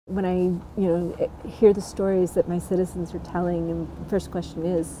When I hear the stories that my citizens are telling, and the first question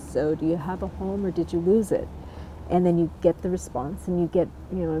is, so do you have a home or did you lose it? And then you get the response, and you get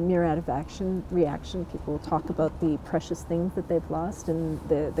a myriad of reaction. People will talk about the precious things that they've lost and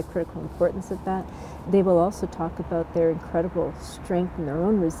the critical importance of that. They will also talk about their incredible strength and their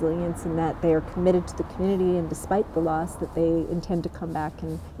own resilience, and that they are committed to the community, and despite the loss, that they intend to come back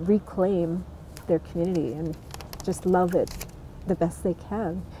and reclaim their community and just love it the best they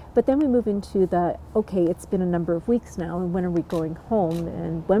can. But then we move into okay, it's been a number of weeks now, and when are we going home?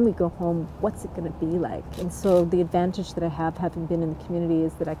 And when we go home, what's it going to be like? And so the advantage that I have, having been in the community,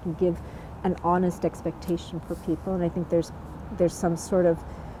 is that I can give an honest expectation for people, and I think there's some sort of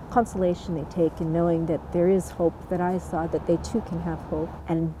consolation they take in knowing that there is hope that I saw, that they too can have hope.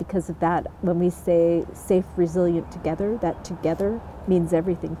 And because of that, when we say safe, resilient together, that together means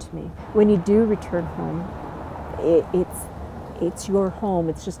everything to me. When you do return home, it's your home,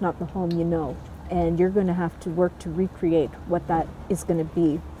 it's just not the home you know. And you're going to have to work to recreate what that is going to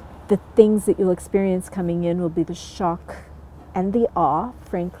be. The things that you'll experience coming in will be the shock and the awe,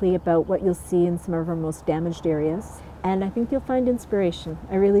 frankly, about what you'll see in some of our most damaged areas. And I think you'll find inspiration.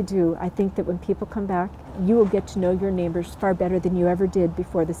 I really do. I think that when people come back, you will get to know your neighbors far better than you ever did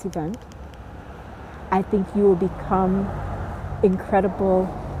before this event. I think you will become incredible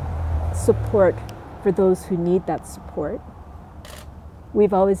support for those who need that support.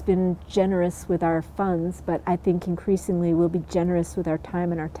 We've always been generous with our funds, but I think increasingly we'll be generous with our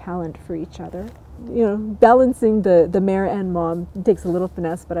time and our talent for each other. Balancing the mayor and mom takes a little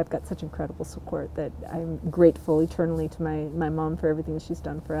finesse, but I've got such incredible support that I'm grateful eternally to my mom for everything she's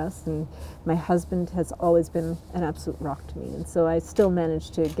done for us. And my husband has always been an absolute rock to me. And so I still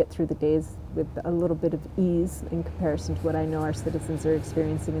manage to get through the days with a little bit of ease in comparison to what I know our citizens are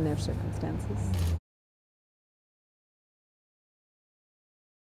experiencing in their circumstances.